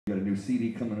new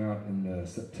CD coming out in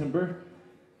September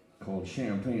called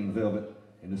Champagne Velvet,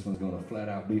 and this one's going to flat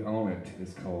out be on it.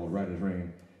 It's called Right as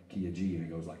Rain, key of G, and it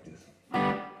goes like this.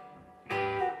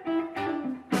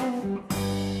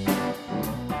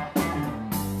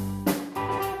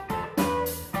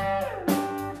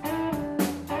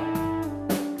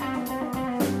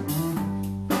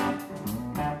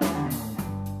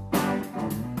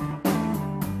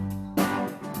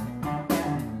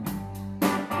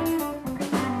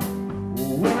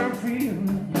 When I'm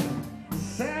feeling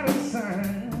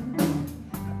satisfied,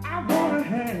 I wanna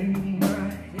hang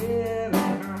my head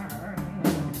high.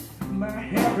 My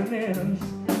happiness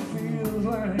feels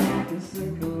like a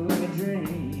sickle in a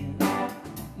drain.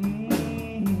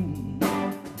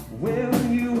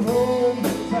 When you hold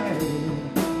me tight,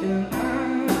 and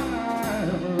I'm right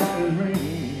as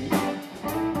rain.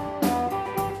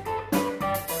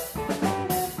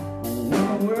 When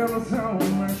the world is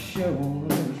on my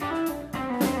shoulders,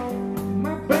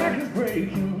 my back is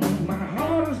breaking, my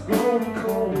heart is growing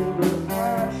cold as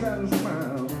I try to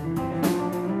smile.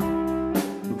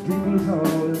 The people is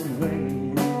all in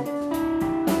vain.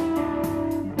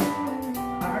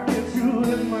 I get you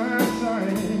in my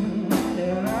sight,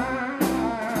 and I'm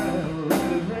right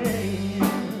as rain.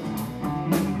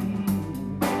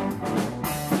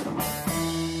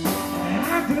 I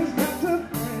just got to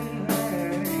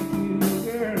thank you,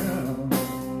 girl,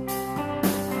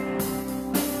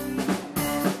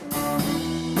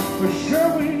 for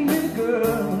showing me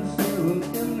good still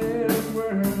in this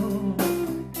world.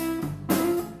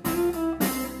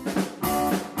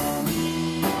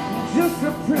 Just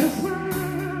a pretty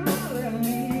smile and an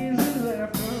easy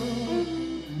laughter.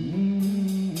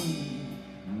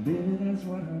 Baby, that's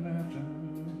what I'm after.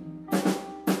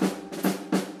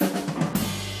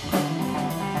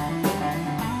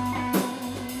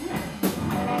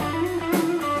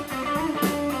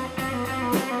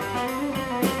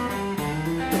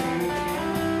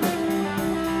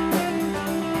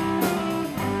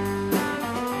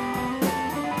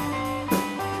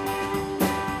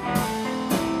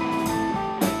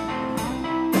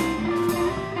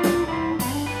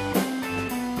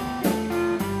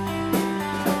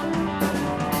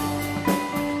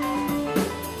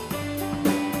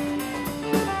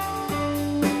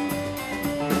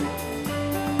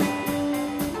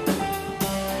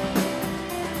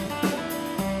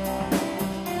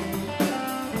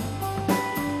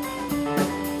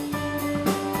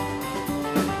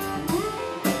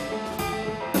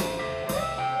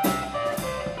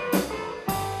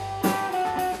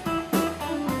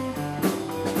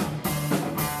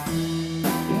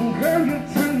 Girl, you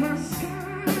turn my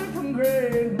sky from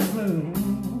gray to blue.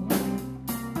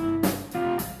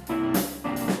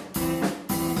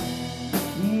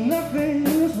 Nothing in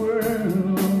this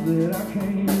world that I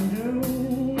can't do.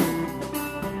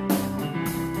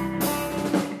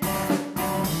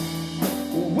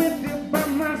 With you by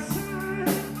my side,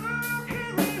 I'll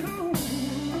carry on.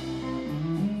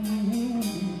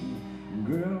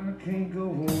 Girl, I can't go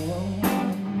on.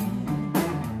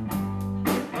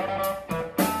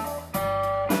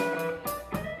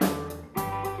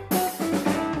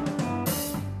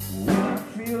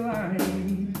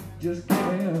 Just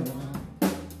give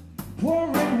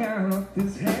pouring out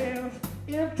this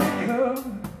half-empty cup.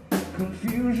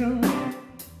 Confusion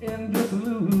and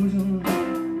disillusion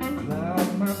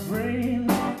cloud my brain.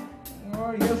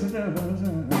 Oh yes it does.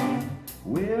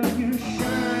 Will you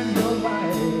shine your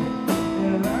light,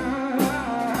 and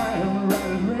I'm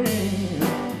right as rain.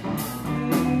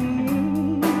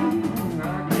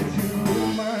 I get you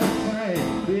in my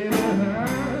sight, baby,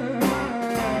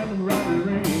 I'm right as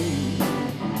rain.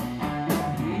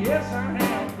 Yes, I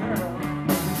have, girl.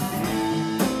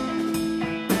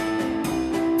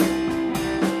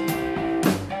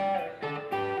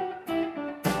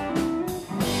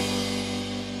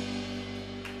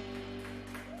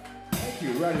 Thank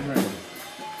you, right as rain.